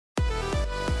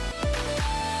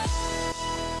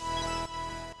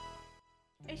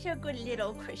Here's your good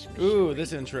little Christmas. Ooh,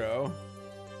 this intro.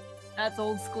 That's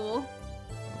old school.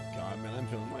 Oh God, man, I'm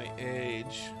feeling my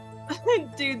age.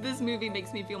 Dude, this movie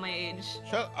makes me feel my age.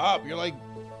 Shut up, you're like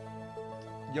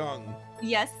young.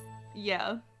 Yes.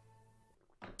 Yeah.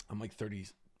 I'm like 50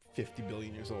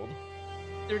 billion years old.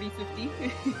 30, 50.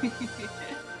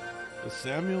 The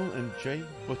Samuel and Jay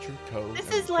Butcher Co. This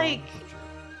and is John like- Butcher.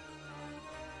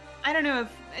 I don't know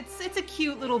if it's a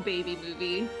cute little baby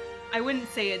movie. I wouldn't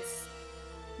say it's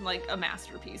like a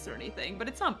masterpiece or anything, but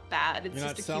it's not bad. It's You're just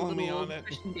not a cute selling me little on it.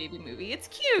 Christian baby movie. It's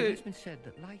It cute. has been said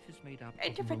that life is made up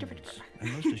of Different. moments,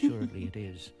 and most assuredly it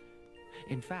is.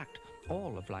 In fact,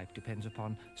 all of life depends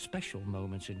upon special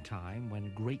moments in time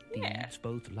when great deeds, Yeah.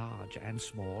 both large and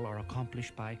small, are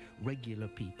accomplished by regular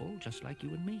people just like you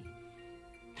and me.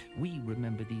 We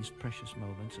remember these precious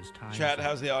moments as times Chat, of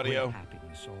how's the audio? great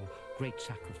happiness or great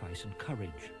sacrifice and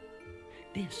courage.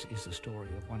 This is the story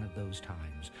of one of those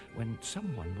times when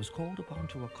someone was called upon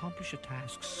to accomplish a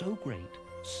task so great,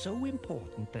 so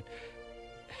important that...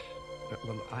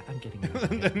 Well, I'm getting...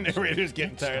 The narrator's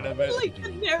getting tired of it. Like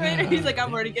the narrator, he's like,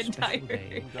 I'm already Very getting special tired.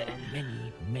 day,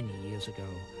 many, many years ago.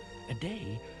 A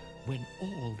day when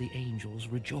all the angels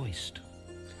rejoiced.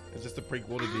 Is this the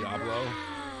prequel to Diablo?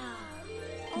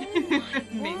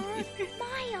 Maybe.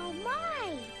 My oh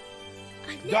my!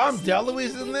 I've never Dom seen DeLuise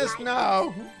in anything this? like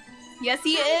No. Yes,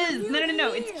 he is.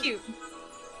 No. It's cute.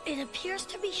 It appears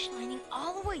to be shining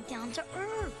all the way down to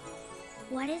Earth.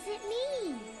 What does it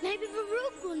mean? Maybe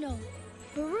Baruch will know.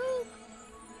 Baruch?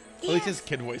 At least it's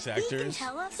kid voice He can actors.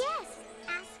 tell us. Yes,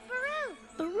 ask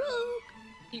Baruch. Baruch.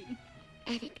 Cute.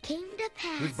 And it came to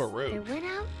pass Who's Baruch? there went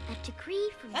out a decree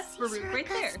from That's Caesar Baruch right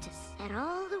there. Augustus that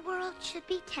all the world should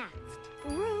be taxed.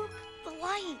 Baruch, the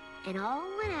light. And all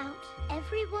went out,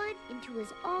 everyone into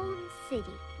his own city.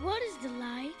 What is the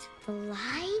light? The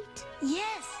light?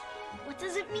 Yes. What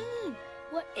does it mean?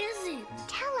 What is it?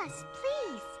 Tell us,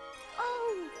 please.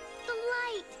 Oh, the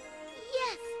light.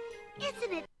 Yes,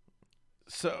 isn't it?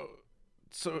 So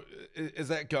is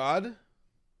that God?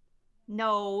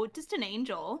 No, just an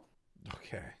angel.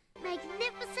 Okay.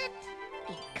 Magnificent.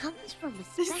 It comes from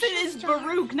a This special is star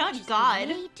Baruch, not which is God.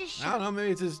 Made to I shine, don't know,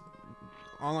 maybe it's his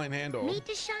online handle. made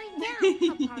to shine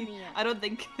down upon the earth. I don't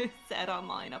think it's said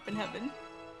online up in heaven.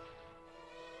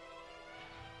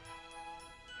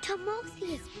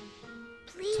 Timotheus,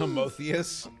 please.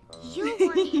 Timotheus? You'll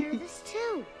want to hear this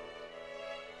too.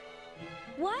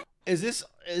 What? Is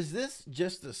this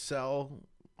just to sell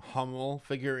Hummel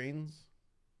figurines?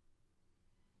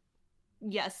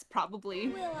 Yes, probably.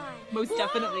 Will I? Most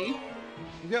definitely.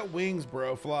 You got wings,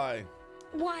 bro. Fly.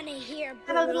 Want to hear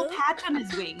Got a little Baruch? patch on his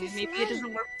About wing. this Maybe it light.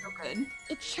 doesn't work so good.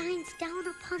 It shines down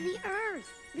upon the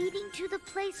earth, leading to the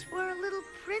place where a little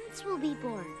prince will be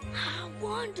born. How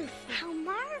wonderful! How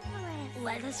marvelous!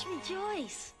 Let us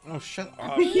rejoice. Oh, shut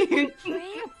up. Baby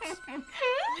prince?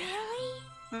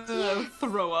 Really?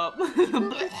 Throw up. He will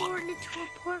be born into a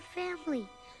poor family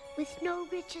with no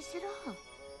riches at all.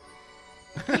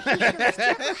 But he shall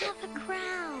still have a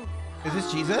crown. Is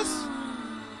this Jesus?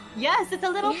 Yes, it's a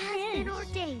little It has been prince.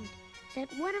 ordained that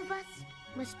one of us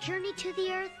must journey to the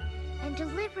earth and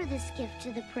deliver this gift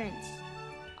to the prince.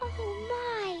 Oh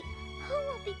my! Who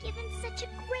will be given such a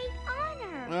great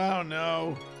honor? Oh,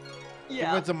 no. Give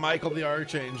Yeah. it to Michael the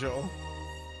Archangel.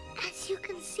 As you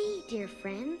can see, dear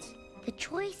friends, the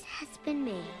choice has been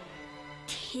made.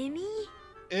 Timmy?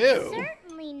 Ew.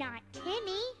 Certainly not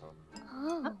Timmy.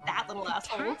 Oh, Not that little the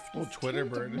asshole. task Oh, is Twitter too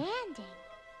bird. demanding.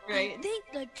 Right. I think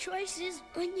the choice is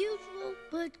unusual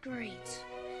but great.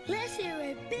 Let's hear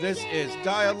a big This is amen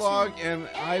dialogue, to- and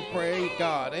I pray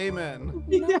God. Amen.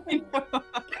 No, it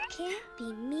can't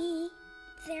be me.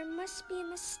 There must be a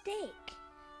mistake.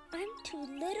 I'm too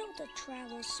little to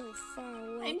travel so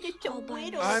far away. I'm just a all by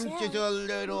little. I'm myself. just a My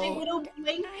little... little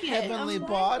blanket. Heavenly I'm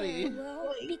body.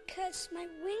 Well, because my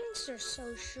wings are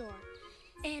so short.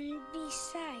 And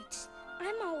besides,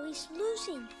 I'm always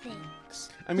losing things.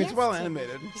 I mean, it's Yes, well Timmy.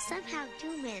 animated. You somehow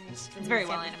do manage to It's very lose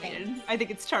well everything. animated. I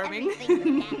think it's charming.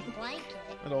 Everything but that blanket.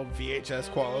 That old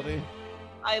VHS quality.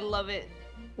 I love it.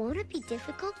 Won't it be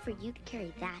difficult for you to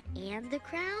carry that and the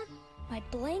crown? My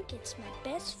blanket's my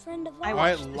best friend of all. I All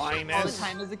right, watched this all the Linus.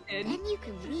 time as a kid. Then you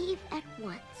can leave at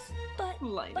once. But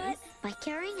Linus. by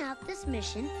carrying out this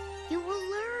mission, you will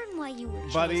learn why you were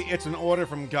chosen. Buddy, it's an order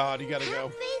from God. You gotta Have go.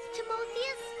 faith, Timotheus,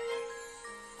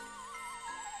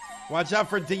 Watch out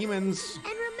for demons. and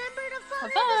remember to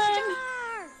follow Bye-bye.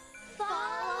 the star.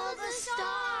 Follow the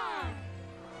star.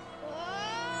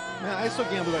 Man, I still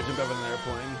can't believe I jumped out of an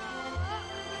airplane.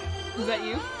 Is that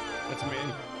you? That's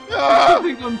me. Ah!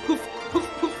 Going poof, poof,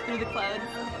 poof through the clouds.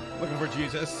 Looking for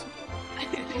Jesus.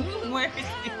 Where is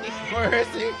he? Where is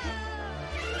he?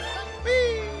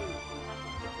 Whee!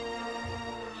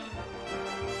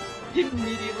 He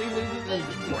immediately loses it.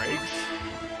 Breaks.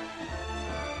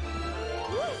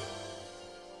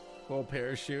 Little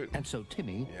parachute. And so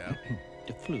Timmy Yeah.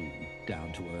 flew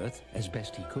down to Earth as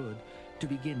best he could to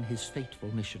begin his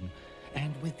fateful mission.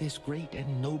 And with this great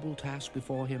and noble task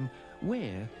before him,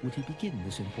 where would he begin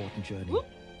this important journey?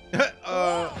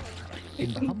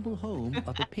 In the humble home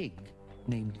of a pig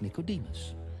named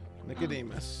Nicodemus.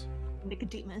 Nicodemus.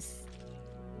 Nicodemus.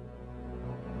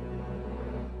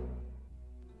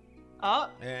 Oh,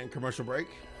 And commercial break.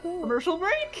 commercial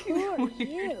break? Who are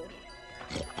you?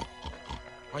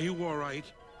 Are you all right?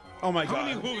 Oh my How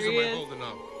many god. hooves Here am he I is. holding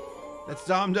up? That's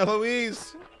Dom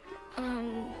DeLuise.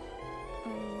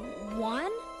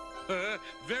 One?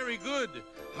 Very good.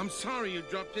 I'm sorry you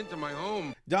dropped into my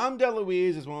home. Dom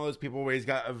DeLuise is one of those people where he's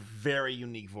got a very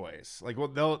unique voice. Like, well,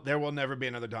 there will never be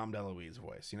another Dom DeLuise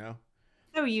voice, you know?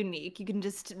 So unique. You can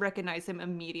just recognize him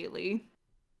immediately.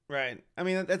 Right. I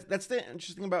mean, that's the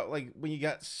interesting about, like, when you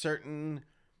got certain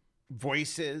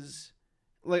voices.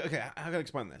 Like, okay, how can I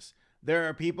explain this? There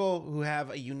are people who have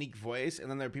a unique voice, and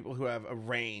then there are people who have a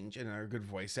range and are good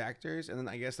voice actors, and then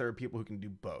I guess there are people who can do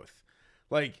both.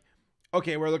 Like,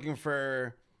 okay, we're looking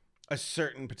for a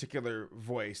certain particular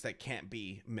voice that can't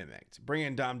be mimicked. Bring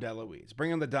in Dom DeLuise.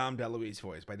 Bring in the Dom DeLuise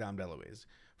voice by Dom DeLuise.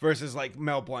 Versus, like,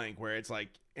 Mel Blanc, where it's, like,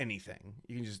 anything.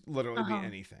 You can just literally be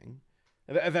anything.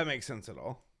 If that makes sense at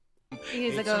all.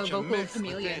 He's like It's a such vocal mess, but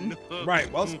chameleon. then-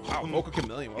 Right, well, wow, vocal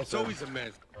chameleon. Well It's said. always a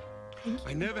mess.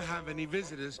 I never have any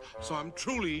visitors, so I'm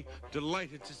truly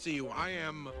delighted to see you. I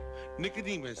am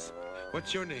Nicodemus.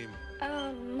 What's your name?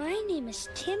 My name is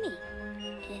Timmy,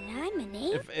 and I'm an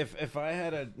angel. If I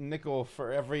had a nickel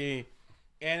for every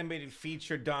animated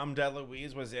feature Dom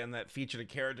DeLuise was in that featured a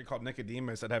character called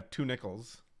Nicodemus, I'd have 2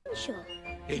 nickels. If you're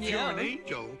an Yeah.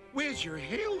 angel, where's your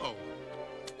halo?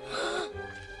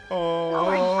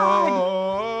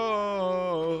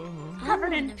 Oh, Covered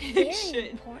I'm in on a very fiction.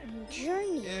 important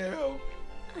journey. ew.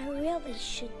 I really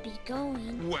should be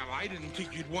going. Well, I didn't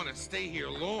think you'd want to stay here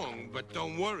long, but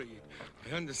don't worry.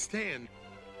 I understand.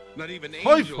 Not even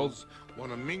Hi, angels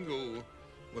want to mingle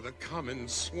with a common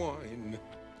swine.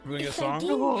 We're gonna get a If I song?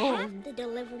 didn't have to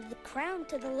deliver the crown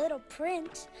to the little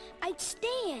prince, I'd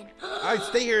stand. I'd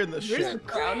stay here in the Where's shit. the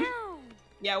crown?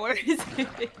 Yeah, where is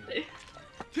it?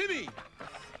 Timmy,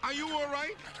 are you all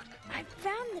right? I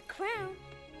found the crown,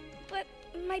 but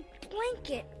my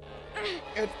blanket.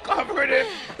 It's covered in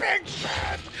big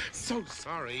shit. So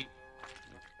sorry.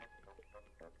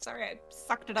 Sorry, I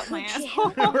sucked it up my Could you asshole.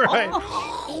 help me?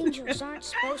 Right. Angels aren't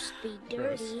supposed to be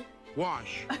dirty.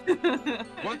 Wash.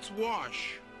 What's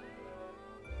wash?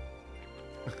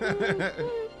 Let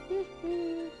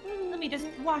me just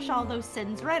wash all those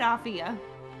sins right off of you.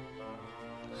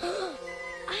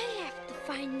 I have to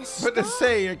find the star. But to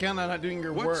say you're kind of not doing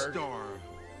your What work. star?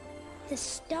 The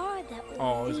star that will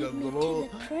Oh, he's lead got me little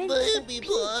to the Prince of Peace.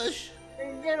 blush.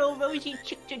 Little rosy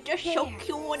chicks are just so There.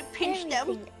 cute. I want to pinch them.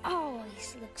 Everything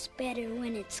always looks better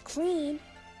when it's clean.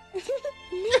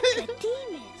 Nicodemus,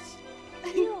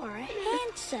 you're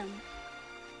handsome.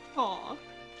 Aw.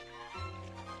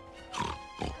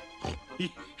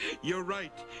 You're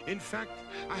right. In fact,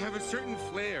 I have a certain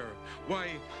flair. Why,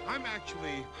 I'm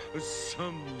actually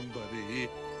somebody.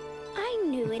 I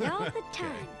knew it all the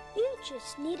time. You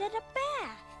just needed a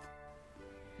bath.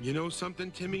 You know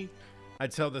something, Timmy? I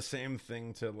tell the same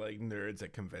thing to like nerds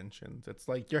at conventions. It's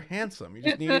like, you're handsome. You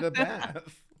just needed a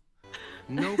bath.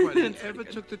 Nobody That's ever pretty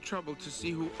good. took the trouble to see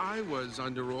who I was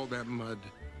under all that mud.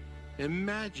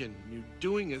 Imagine you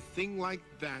doing a thing like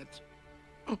that.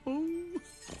 Oh,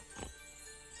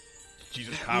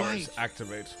 Jesus That powers light.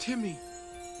 activate. Timmy,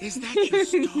 is that your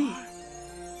star?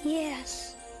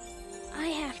 Yes, I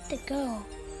have to go.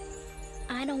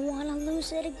 I don't want to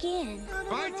lose it again.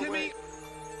 Bye, Timmy.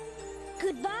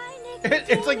 Goodbye, Nicodemus.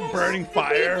 It's like burning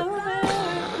fire.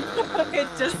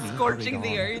 It's just Timmy scorching hurried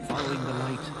the on, earth. following the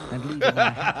light and leaving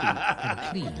a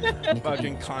happy and clean Fucking Nicodemus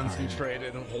behind.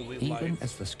 concentrated and holy Even light.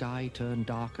 as the sky turned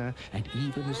darker, and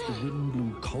even as the wind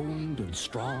blew cold and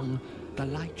strong, the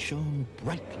light shone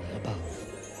brightly above.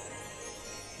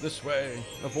 This way.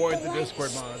 Avoid the light's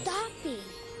Discord mods. stopping.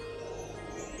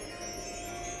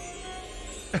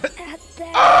 At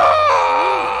that,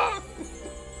 Ah!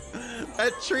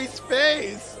 That tree's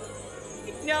face.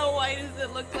 No, why does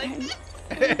it look like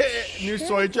New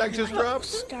soy jack just might dropped.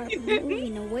 start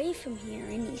moving away from here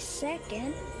any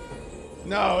second.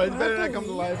 No, it better not come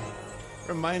to life.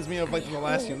 Reminds me of like the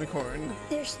last Oh. unicorn.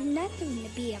 There's nothing to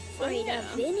be afraid yeah.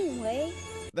 of anyway.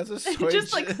 That's a soy.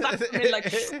 Just like suck them in, like.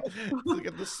 Look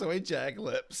at the soy jack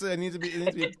lips. It needs to be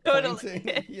Totally.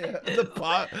 pointing. Yeah, the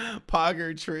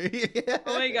pogger tree.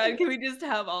 Oh my god, can we just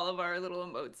have all of our little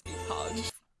emotes be pogs?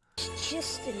 It's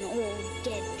just an old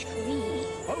dead tree.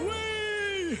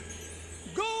 Away!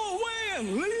 Go away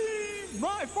and leave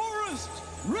my forest!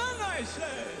 Run, I say!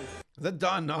 Is that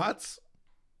Don Knotts?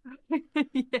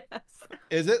 Yes.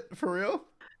 Is it for real?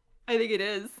 I think it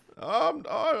is. Don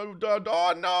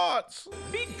Knotts.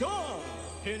 Be gone,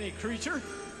 penny creature!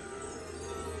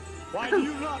 Why do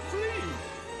you not flee?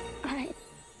 I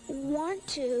want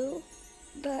to,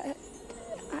 but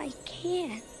I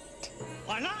can't.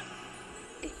 Why not?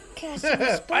 Because I'm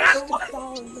supposed to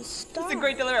follow the star. It's a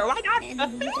great delivery. Why not?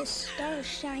 And the star's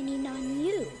shining on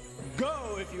you.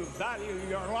 Go if you value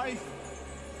your life.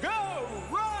 Go!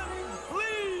 Run!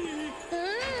 Flee!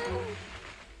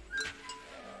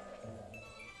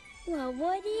 Well,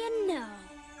 what do you know?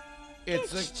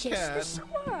 It's just a cat. a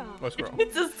squirrel. What squirrel?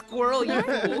 It's a squirrel, you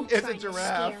fool. It's a Trying to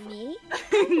giraffe. scare me.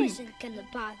 I wasn't gonna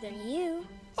bother you.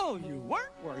 Oh, you weren't,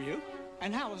 were you?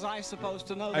 And how was I supposed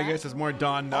to know that? I guess it's more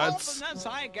Don All Knotts. the nuts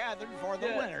I gathered for the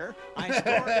winter, I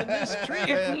stored in this tree.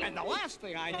 And the last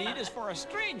thing I need is for a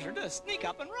stranger to sneak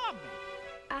up and rob me.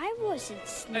 I wasn't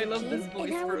sneaking, love this voice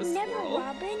and I for would a never squirrel.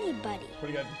 rob anybody.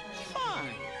 Pretty good. Fine.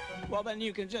 Well, then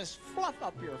you can just fluff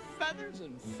up your feathers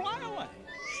and fly away.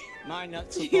 My nut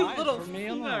You supply little is for me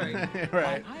fairy. alone.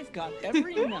 Right. Why, I've got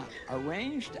every nut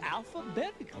arranged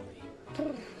alphabetically.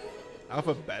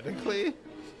 Alphabetically?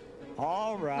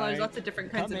 All right. Well, there's lots of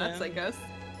different kinds Come of nuts, in, I guess.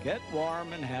 Get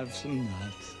warm and have some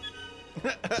nuts.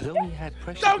 Though he had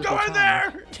precious Don't little go in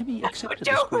time, there! Timmy accepted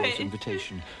Do the squirrel's it!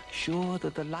 invitation, sure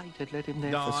that the light had led him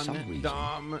there for some reason.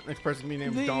 Dom. Next person can be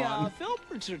named The Dawn.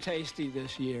 filberts are tasty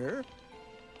this year,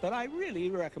 but I really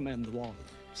recommend the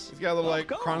walnuts. He's got a little Well, like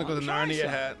go Chronicles of on, try Narnia some.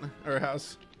 hat or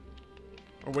house.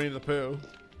 Or Winnie the Pooh.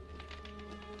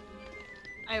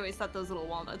 I always thought those little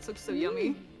walnuts looked so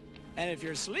yummy. And if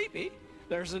you're sleepy,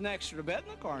 there's an extra bed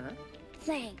in the corner.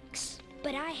 Thanks,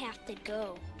 but I have to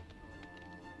go.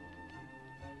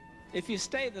 If you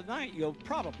stay the night, you'll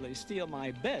probably steal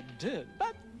my bed too.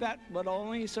 But that would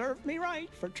only serve me right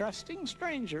for trusting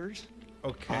strangers.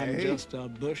 Okay. I'm just a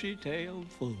bushy-tailed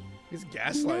fool. He's No,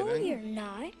 gaslighting. you're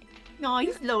not. No,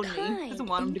 he's lonely. Kind Doesn't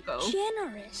want him and to go.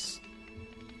 generous.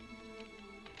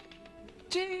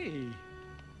 Gee,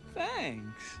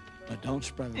 thanks. But don't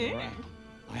spread it Yeah. around.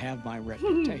 I have my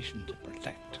reputation to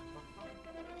protect.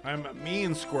 I'm a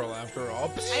mean squirrel after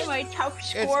all. I'm a tough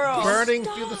It's squirrel. burning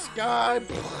through the sky.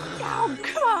 Oh,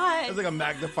 God. It's like a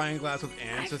magnifying glass with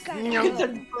ants. I've Just, got It's to a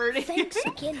go. birdie. Thanks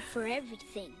again for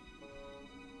everything.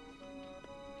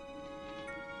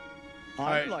 I'd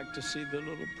Alright. like to see the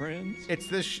little prince. it's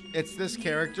this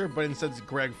character, but instead it's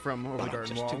Greg from Over the But I'm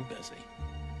Garden just Wall. too busy.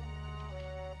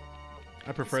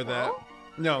 I prefer that. Squirrel?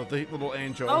 No, the little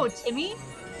angel. Oh, Timmy?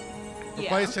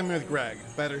 Replace him with Greg.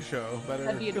 Better show. Better.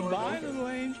 That'd be adorable. Goodbye, little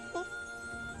angel.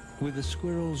 With the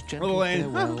squirrel's gentle Little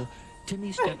angel. farewell,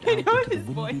 Timmy stepped I out know into his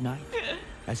the windy voice. night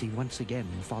as he once again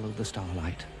followed the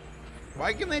starlight.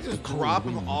 Why can they just Cold drop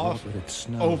him wind off brought with it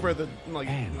snow. over the like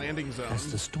And landing zone? as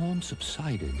the storm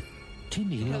subsided,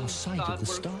 Timmy lost sight God of the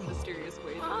works star. in mysterious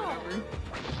ways or Oh. whatever.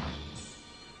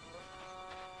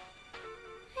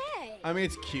 Hey, I mean,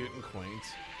 it's cute and quaint.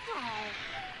 oh,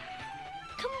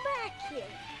 come back here.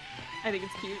 I think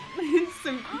it's cute. It's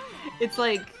so, it's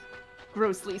like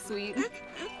grossly sweet.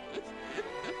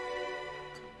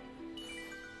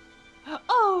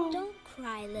 Oh, Don't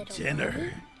cry, little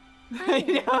Dinner. I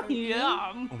know.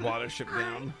 Yum. Watership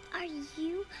down. Are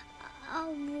you a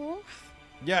wolf?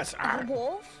 Yes. A arr.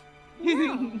 wolf?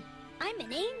 No, I'm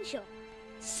an angel.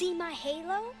 See my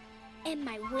halo and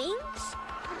my wings?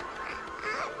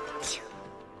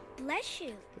 Bless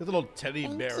you. His little teddy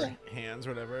Thank bear hands,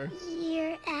 whatever.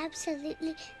 You're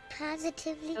absolutely,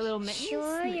 positively The little mittens?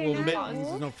 sure Little you're Little not a mittens,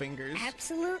 wolf? no fingers.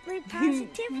 Absolutely,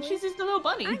 positively. She's just a little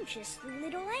bunny. I'm just a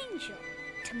little angel.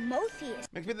 Timotheus.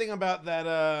 Makes me think about that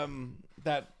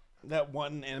that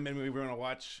one anime movie we're gonna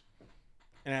watch,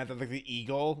 and I had like the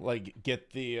eagle like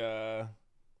get the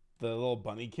little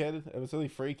bunny kid. It was really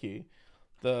freaky.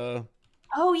 The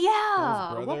Oh yeah.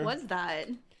 His What brother? was that?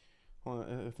 hold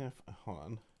on, I think hold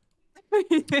on. Show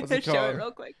it it called?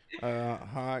 real quick.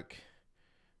 Hawk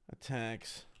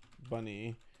attacks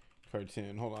bunny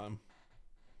cartoon. Hold on.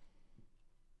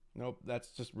 Nope, that's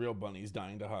just real bunnies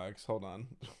dying to hawks. Hold on.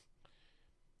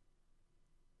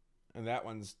 And that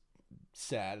one's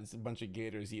sad. It's a bunch of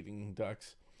gators eating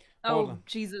ducks. Hold Oh on.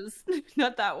 Jesus,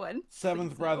 not that one.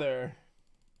 Seventh Please, no. brother.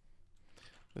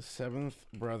 The seventh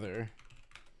brother.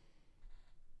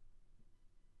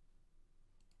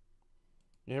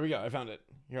 Here we go. I found it.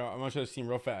 Here, I'm gonna show the scene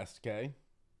real fast. Okay.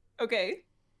 Okay.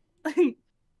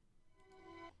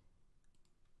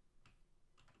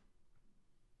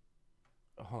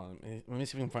 Hold on. Let me see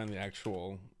if we can find the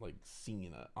actual like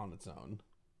scene on its own.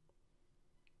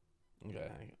 Okay.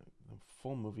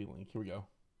 Full movie link. Here we go.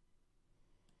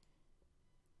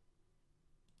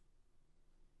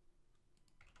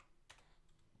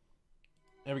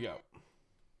 There we go.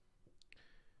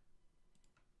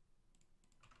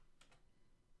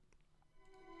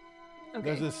 Okay.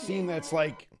 There's this scene that's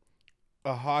like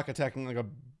a hawk attacking like a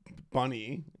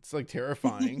bunny. It's like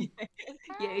terrifying.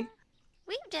 Yay.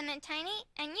 We've done it, Tiny,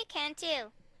 and you can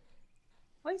too.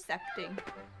 Voice acting.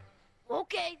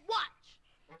 Okay,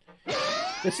 watch.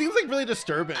 It seems like really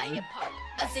disturbing. A hip hop,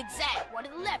 a zigzag, one to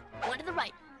the left, one to the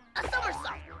right, a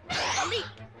somersault, a leap,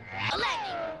 a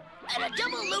landing, and a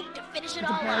double loop to finish it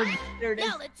all off. There it is.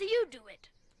 Now let's see you do it.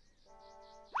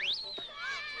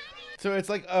 So it's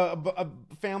like a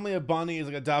family of bunnies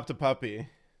like adopt a puppy.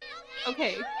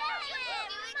 Okay.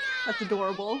 That's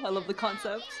adorable. I love the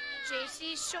concept.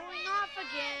 JC's showing off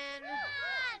again.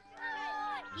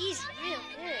 He's real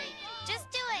good. Just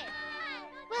do it.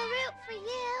 We'll root for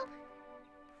you.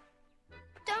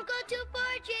 Don't go too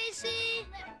far, JC.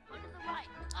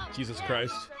 Jesus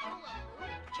Christ.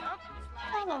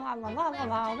 La la la la la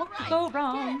la. What could go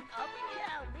wrong?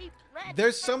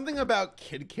 There's something about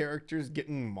kid characters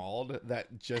getting mauled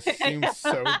that just seems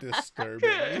so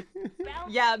disturbing.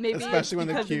 Yeah, maybe Especially when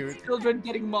they're because cute. it's children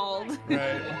getting mauled.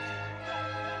 Right.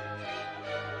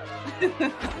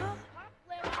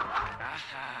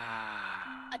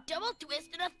 A double twist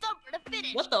and a thumper to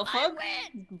finish. What the I fuck?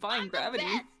 win. Defying I'm the gravity.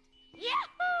 best.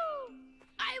 Yahoo!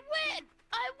 I win!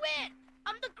 I win!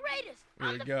 I'm the greatest! There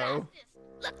I'm we the go. fastest!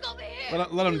 Let's go over here!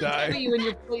 Let him Put die. you in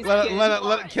your place, Let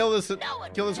kid. it kill this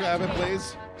rabbit,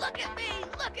 please. Look at me!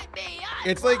 Look at me!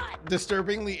 It's like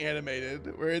disturbingly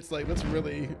animated, where it's like let's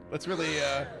really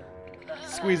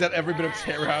squeeze out every bit of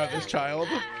terror out of this child.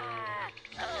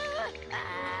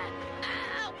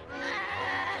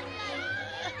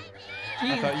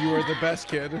 I thought you were the best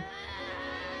kid. You're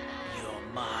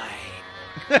mine.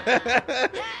 Help!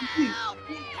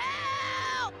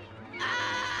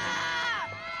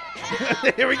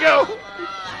 Help! Here we go.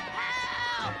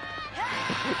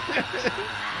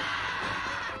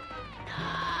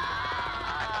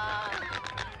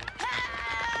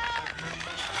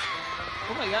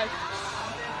 Oh my god.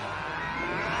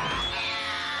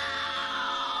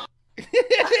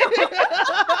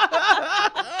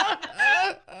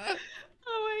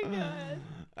 Oh my god.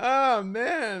 Oh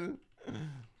man.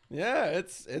 Yeah,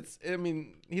 it's I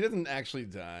mean, he doesn't actually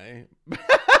die.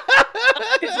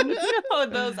 Oh,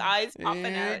 those eyes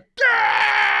popping out.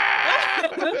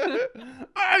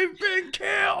 I've been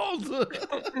killed.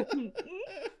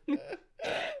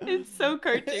 It's so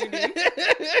cartoony.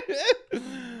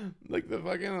 Like the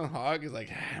fucking hog is like,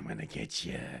 I'm gonna get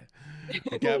you.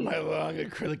 I got my long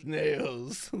acrylic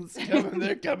nails.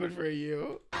 They're coming for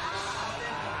you.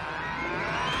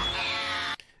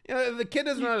 You know, if the kid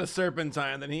doesn't know how to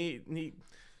serpentine, then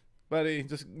buddy,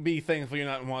 just be thankful you're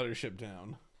not in Watership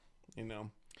Down. You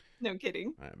know. No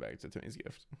kidding. All right, back to Timmy's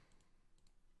gift.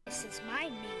 This is my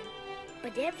name,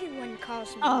 but everyone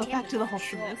calls me Oh, Timmy back to the for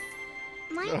short. wholesomeness.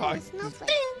 My The name hog is Snowflake.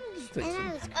 just And takes I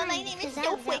him. was crying because I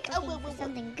was out looking for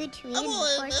something good to eat in the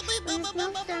forest when the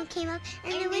snowstorm came up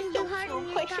and the wind blew hard and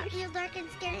it got real dark and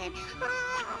scary and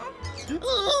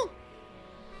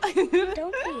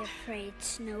Don't be afraid,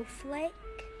 Snowflake.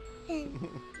 And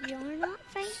you're not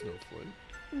frightened?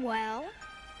 Snowflake. Well,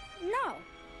 no.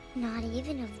 Not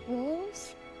even of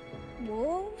wolves?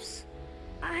 Wolves?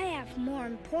 I have more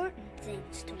important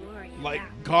things to worry Like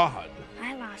about. God.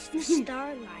 I lost the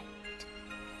starlight.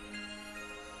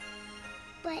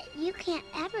 But you can't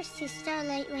ever see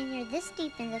starlight when you're this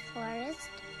deep in the forest.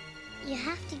 You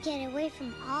have to get away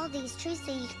from all these trees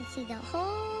so you can see the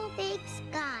whole big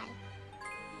sky.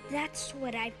 That's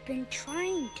what I've been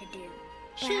trying to do.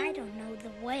 But I don't know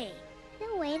the way.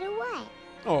 The way to what?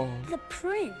 Oh. The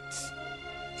prince.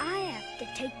 I have to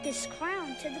take this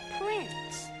crown to the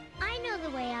prince. I know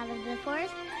the way out of the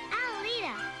forest.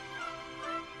 Alita.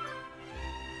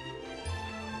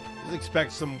 Just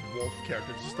expect some wolf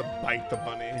character just to bite the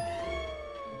bunny.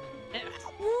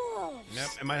 Wolves. Yep,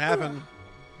 it might happen.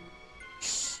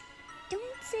 Shh.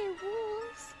 Don't say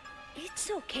wolves.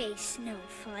 It's okay,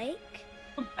 Snowflake.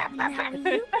 Now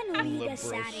you can lead us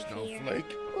Liberal out of here.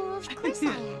 snowflake. Well, of course I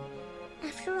am.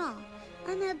 After all,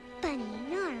 I'm a bunny,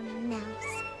 not a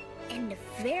mouse. And a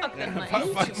very Fuck them mice.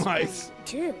 Fuck mice.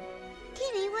 too.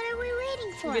 Timmy, what are we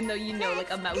waiting for? Even though you know, like,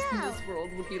 a Let's mouse in go. this world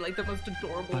would be, like, the most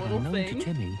adorable But little unknown thing. to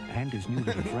Timmy and his new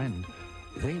little friend,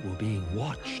 They were being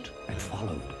watched and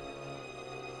followed.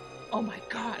 Oh my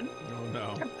god. Oh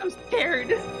no. I'm so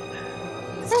scared.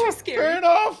 It's too scary. Turn it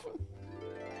off!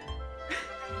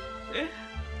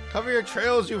 Cover your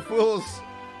trails, you fools!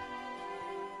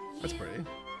 That's pretty.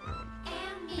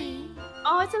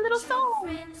 Oh, it's a little song.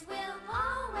 Friends will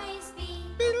always be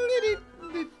and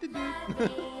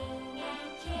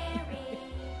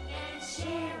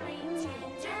sharing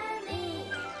tenderly.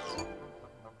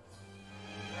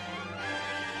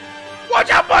 Watch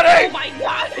out, Oh buddy! my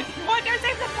god! What? There's the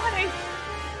funny.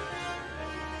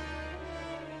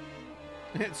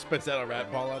 It spits out a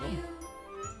rat ball at him.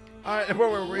 Alright, where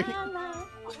were we? We're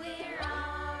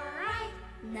alright.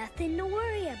 Nothing to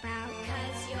worry about.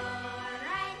 'Cause you're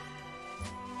right.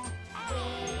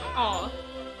 Oh.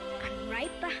 I'm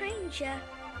right behind you.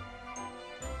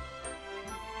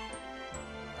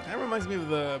 That reminds me of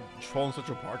the Troll in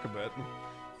Central Park a bit.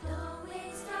 Though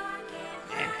it's dark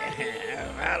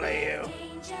Follow you.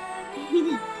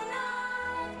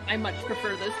 I much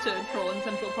prefer this to Troll in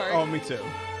Central Park. Oh, me too.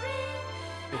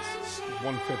 It's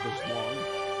 1/5 as long.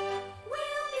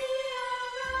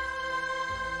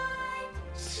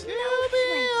 Snowflake,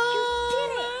 you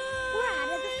did it! We're out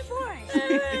of the forest.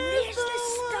 And there's the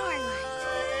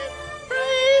starlight.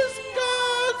 Praise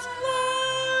God's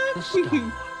light! The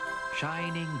star,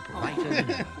 shining brighter than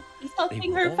ever. He's helping They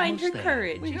her were find her almost there.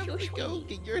 courage. We have So to go sweet.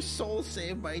 get your soul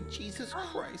saved by Jesus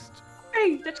Christ.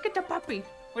 Hey, let's get the puppy.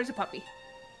 Where's the puppy?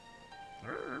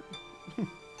 Rawr.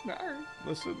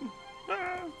 Listen.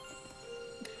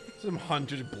 Some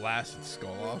hunter's blasted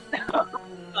skull off.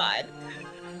 God.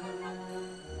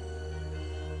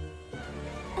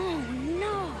 Oh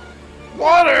no!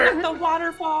 Water! The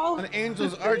waterfall. An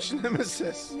angel's arch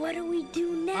nemesis. What do we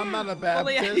do now? I'm not a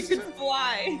Only I Baptist. could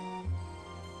fly.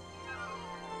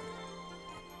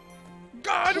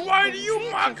 God, Take why the do you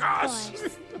bridge, mock of us?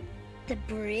 course. The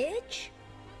bridge?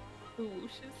 Ooh,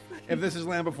 she's... If this is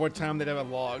Land Before Time, they'd have a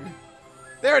log.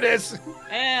 There it is.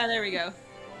 Yeah, there we go.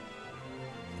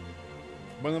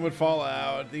 One of them would fall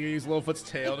out. They could use Littlefoot's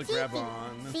tail to It's grab easy.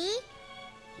 on. See?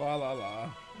 La la la.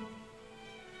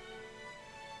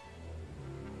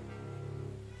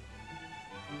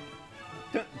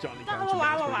 Johnny La, Cash.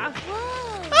 la, la, la.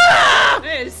 Whoa!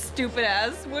 Hey, stupid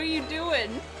ass. What are you doing?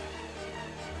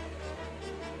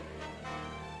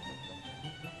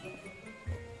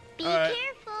 Be All right.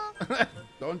 careful.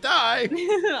 Don't die.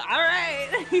 All right.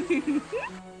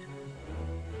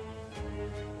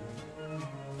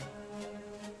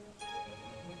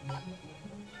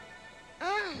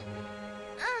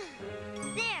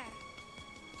 There.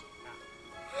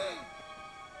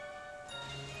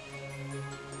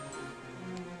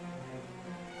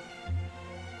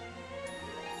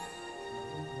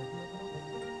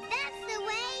 That's the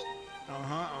way.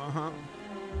 Uh-huh.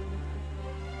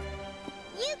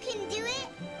 You can do it.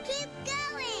 Keep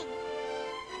going.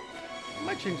 I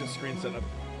might change the screen setup.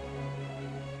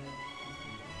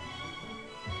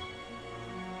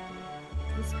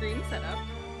 The screen setup.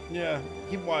 Yeah,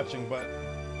 keep watching, but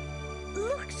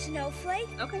Look, Snowflake.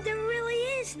 Okay. There really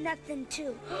is nothing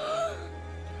to.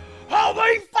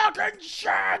 holy fucking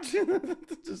shit!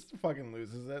 Just fucking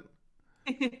loses it.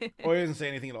 Or he doesn't say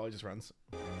anything at all. He just runs.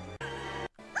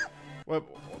 What?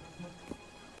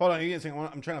 Hold on, you get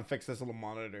I'm trying to fix this little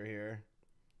monitor here.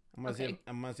 I'm gonna Okay.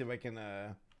 see if I can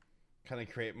kind of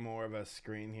create more of a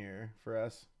screen here for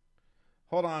us.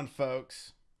 Hold on,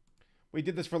 folks. We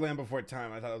did this for Land Before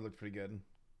Time. I thought it looked pretty good.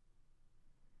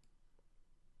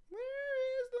 Where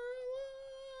is the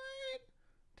light?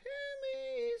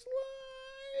 Timmy's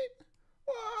light.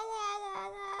 La la la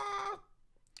la.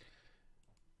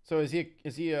 So is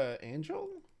he a angel?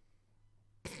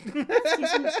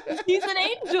 He's an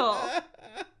angel.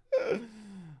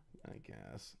 I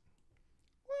guess.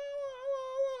 La, la,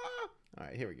 la, la. All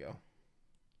right, here we go. I'll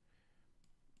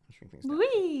shrink things down.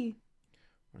 Wee.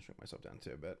 I'll shrink myself down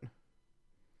too a bit.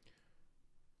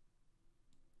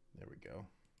 There we go.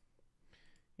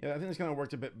 Yeah, I think it's gonna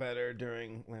work a bit better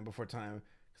during Land Before Time,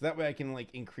 because that way I can like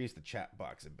increase the chat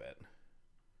box a bit.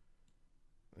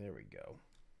 There we go.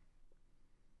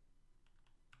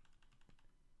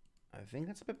 I think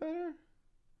that's a bit better.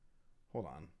 Hold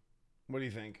on. What do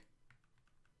you think?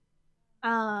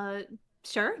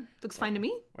 Sure. Looks fine to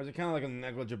me. Or is it kind of like a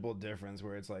negligible difference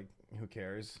where it's like, who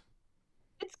cares?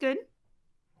 It's good.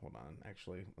 Hold on,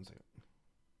 actually, one second.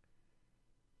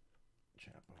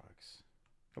 Chat box.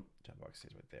 Oh, chat box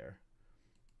stays right there.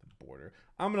 The border.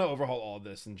 I'm gonna overhaul all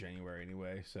this in January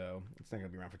anyway, so it's not gonna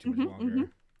be around for too much longer.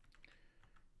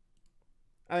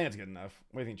 I think that's good enough.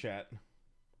 What do you think, chat?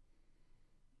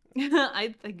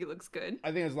 I think it looks good.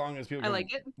 I think as long as people I can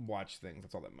like it. watch things,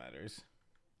 that's all that matters.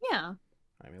 Yeah.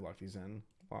 Let me lock these in.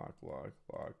 Lock. All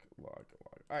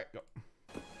right, go.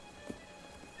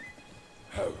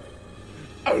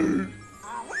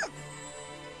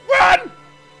 Run!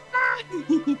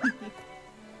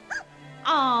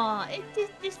 Aw, it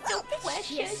is so It's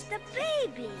precious. just a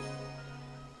baby.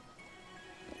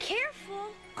 Careful.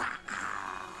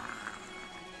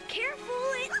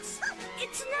 Careful,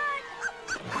 it's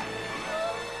not.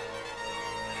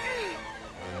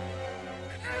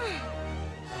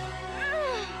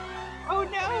 Oh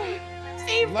no!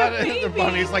 Save Let the it, baby! the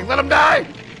bunny's like, let him die!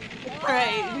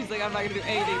 Right, he's like, I'm not gonna do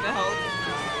anything to help.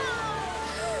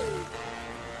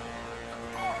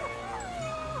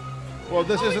 Well,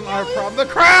 this isn't our problem. The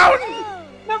crown!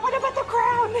 No, what about the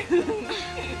crown?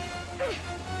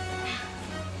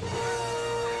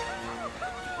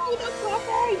 Oh, the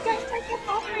puppy! Guys, take the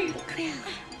puppy!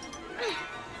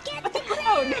 Get the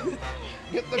crown!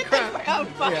 Get the Get crown. the crown!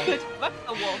 Fuck, Yeah. fuck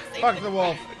the wolf. Save Fuck it. the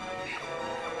wolf.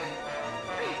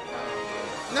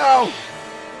 No!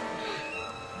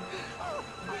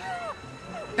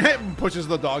 Pushes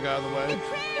the dog out of the way.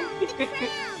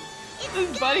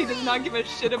 This buddy does not give a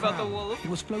shit about the wolf. He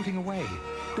was floating away.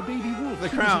 The baby wolf. The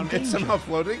he was crown, in it's danger. somehow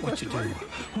floating? What to do?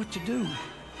 What to do?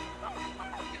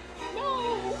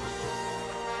 No!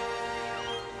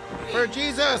 For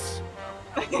Jesus!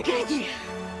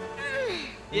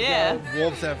 Yeah.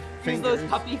 Wolves have Use fingers. those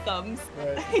puppy thumbs.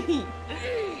 Right.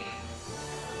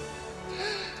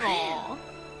 Aww.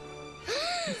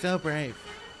 So brave.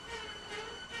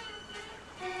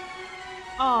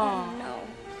 Aww. No.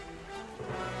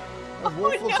 A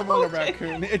wolf Oh, looks no. among a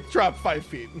raccoon. It dropped 5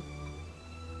 feet.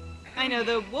 I know,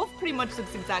 the wolf pretty much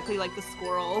looks exactly like the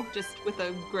squirrel, just with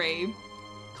a gray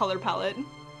color palette.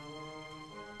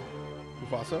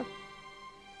 Mufasa?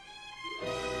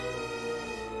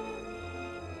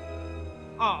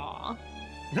 Aww.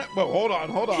 Well, hold on.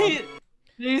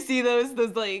 Do you see those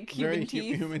like Very human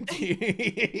teeth? human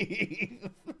teeth.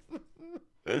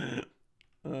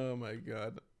 Oh my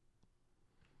god.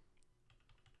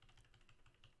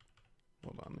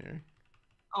 Hold on here.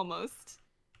 Almost.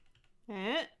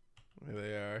 Eh? There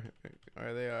they are.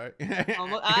 There they are.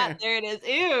 Almost. Ah, there it is.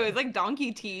 Ew, it's like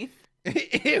donkey teeth.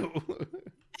 Ew.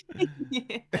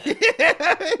 Yeah.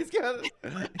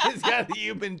 he's got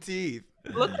human teeth.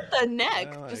 Look at the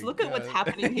neck. Oh Just my look at what's God.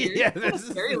 happening here. Yeah, It's this is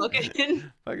scary looking.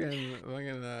 fucking like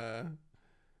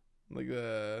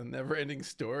the never-ending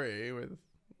story with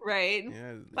Right.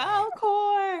 yeah.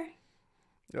 Falcor.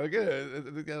 Look at it.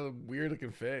 It's got a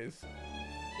weird-looking face.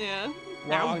 Yeah.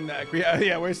 Long neck.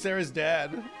 Yeah. Where's Sarah's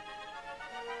dad?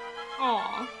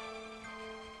 Aw.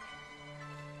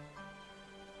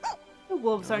 The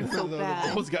wolves aren't so The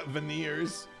bad. wolf's got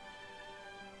veneers.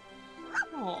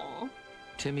 Aw.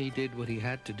 Timmy did what he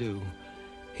had to do.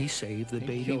 He saved the He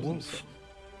baby killed wolf. himself.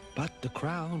 But the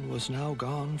crown was now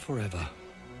gone forever.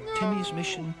 Timmy's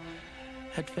mission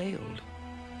had failed.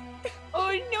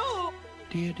 Oh no!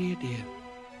 Dear, dear, dear.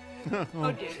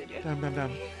 Oh dear, dear, dear. Dum, dum,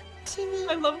 dum. Timmy,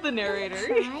 I love the narrator.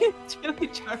 Cry. It's really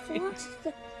charming. lost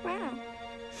the crown.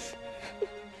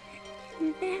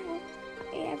 Now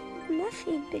I have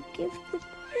nothing to give the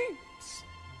prince.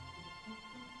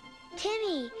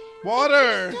 Timmy,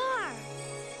 Water. star,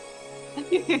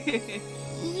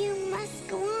 you must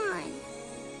go on.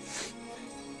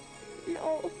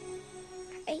 No,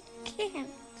 I can't.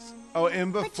 Oh,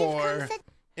 and But you've before. come such-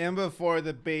 And before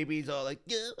the baby's all like,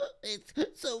 "Yeah,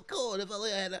 it's so cold. If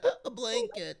only I had a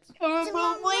blanket." It's a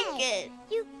long way.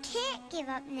 You can't give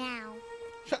up now.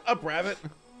 Shut up, rabbit.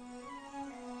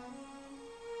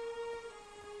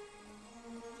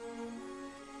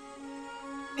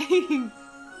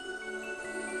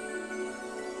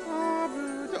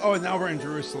 Oh, and now we're in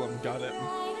Jerusalem. Got it.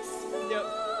 Yep.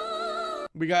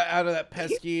 We got out of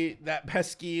that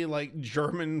pesky like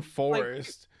German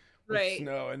forest with right.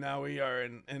 snow, and now we are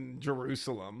in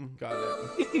Jerusalem. Got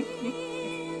it.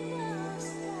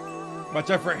 Watch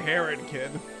out for Herod,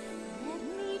 kid.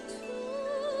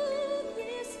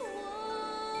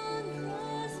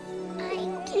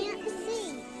 I can't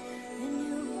see.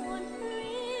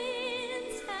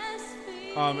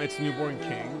 It's newborn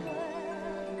king.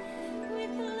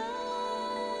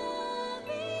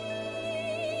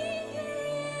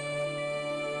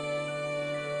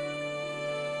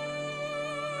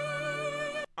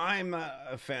 I'm not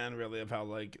a fan really of how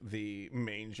like the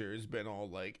manger's been all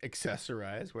like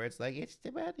accessorized, where it's like it's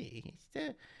the bunny,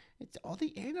 it's all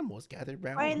the animals gathered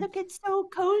around. Right, look, it's so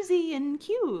cozy and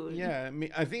cute. Yeah, I mean,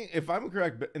 I think if I'm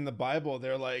correct, but in the Bible,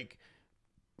 they're like,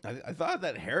 I thought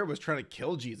that Herod was trying to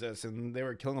kill Jesus, and they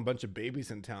were killing a bunch of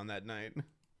babies in town that night.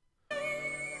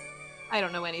 I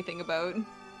don't know anything about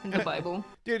in the Bible.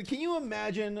 Dude, can you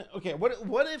imagine? Okay,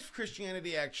 what if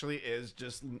Christianity actually is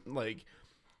just like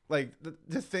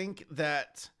to think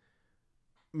that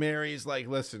Mary's like,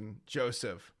 listen,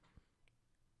 Joseph,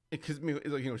 because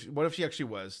like, you know, what if she actually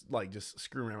was like just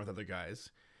screwing around with other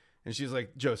guys, and she's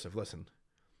like, Joseph, listen,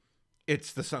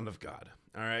 it's the Son of God,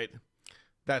 all right?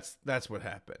 That's what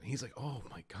happened. He's like, oh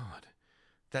my God,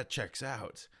 that checks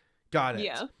out. Got it.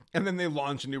 Yeah. And then they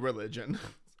launch a new religion.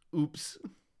 Oops.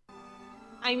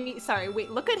 I mean, sorry, wait,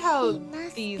 look at how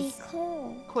these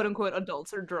quote-unquote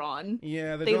adults are drawn.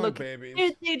 Yeah, they look like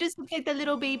babies. They just look like the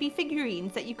little baby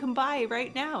figurines that you can buy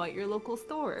right now at your local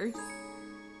store.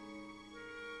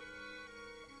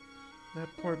 That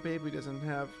poor baby doesn't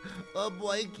have a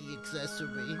blankie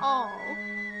accessory. Oh.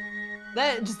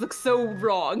 That just looks so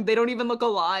wrong. They don't even look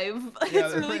alive. Yeah,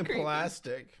 it's really creepy.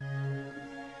 Plastic.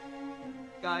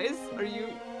 Guys, are you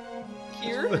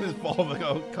here? This ball of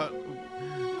a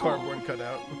cardboard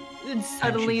cutout. And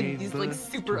suddenly these like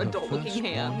super adult-looking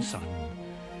hands. Son.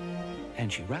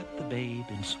 And she wrapped the babe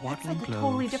in swaddling clothes. Like a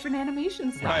totally different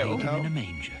animation style. Laid him in a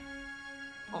manger.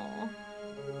 Aw.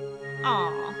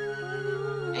 Aw.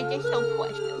 And they're so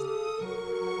precious.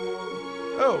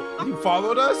 Oh, he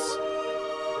followed us?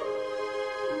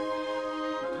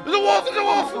 There's a wolf! There's a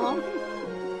wolf!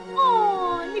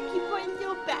 Oh, Nicky finds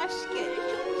your basket.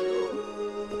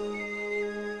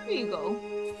 Here you go.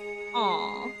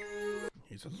 Aw.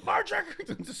 He's allergic!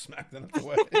 Just smack them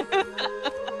away.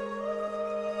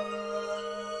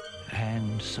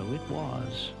 And so it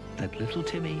was that little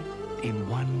Timmy, in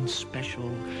one special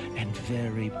and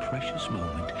very precious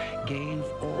moment, gave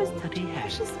all that he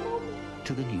had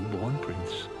to the newborn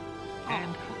prince.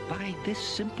 And by this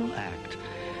simple act,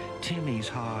 Timmy's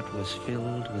heart was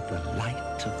filled with the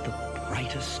light of the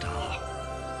brightest star.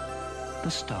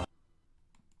 The star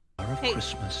of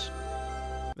Christmas.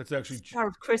 That's actually Star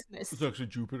of Christmas. It's actually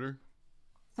Jupiter.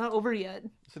 It's not over yet.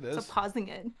 Yes, it is. Stop pausing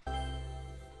it.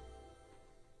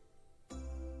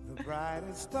 The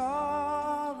brightest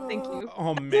star. Thank you.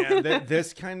 Oh man,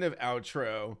 this kind of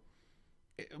outro.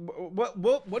 What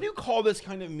do you call this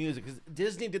kind of music? Because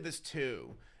Disney did this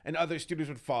too, and other studios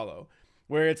would follow,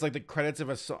 where it's like the credits of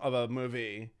a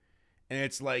movie, and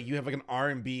it's like you have like an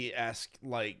R&B-esque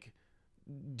like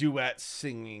duet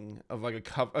singing of like a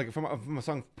cover, like from a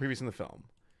song previous in the film.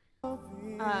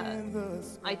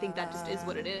 I think that just is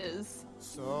what it is.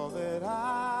 So that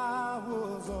I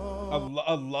was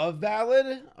a love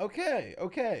ballad?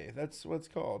 Okay, that's what it's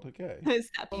called. Okay.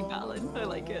 Sappy ballad. I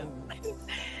like it.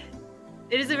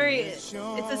 It is it's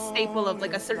a staple of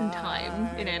like a certain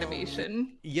time in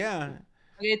animation. Yeah.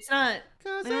 It's not.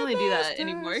 I don't really do that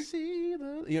anymore.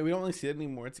 Yeah, we don't really see it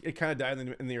anymore. It kind of died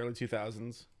in the early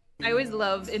 2000s. I always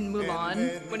love in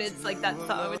Mulan when it's like that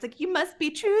song. It's like, you must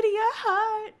be true to your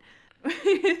heart.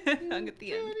 Song at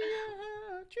the end.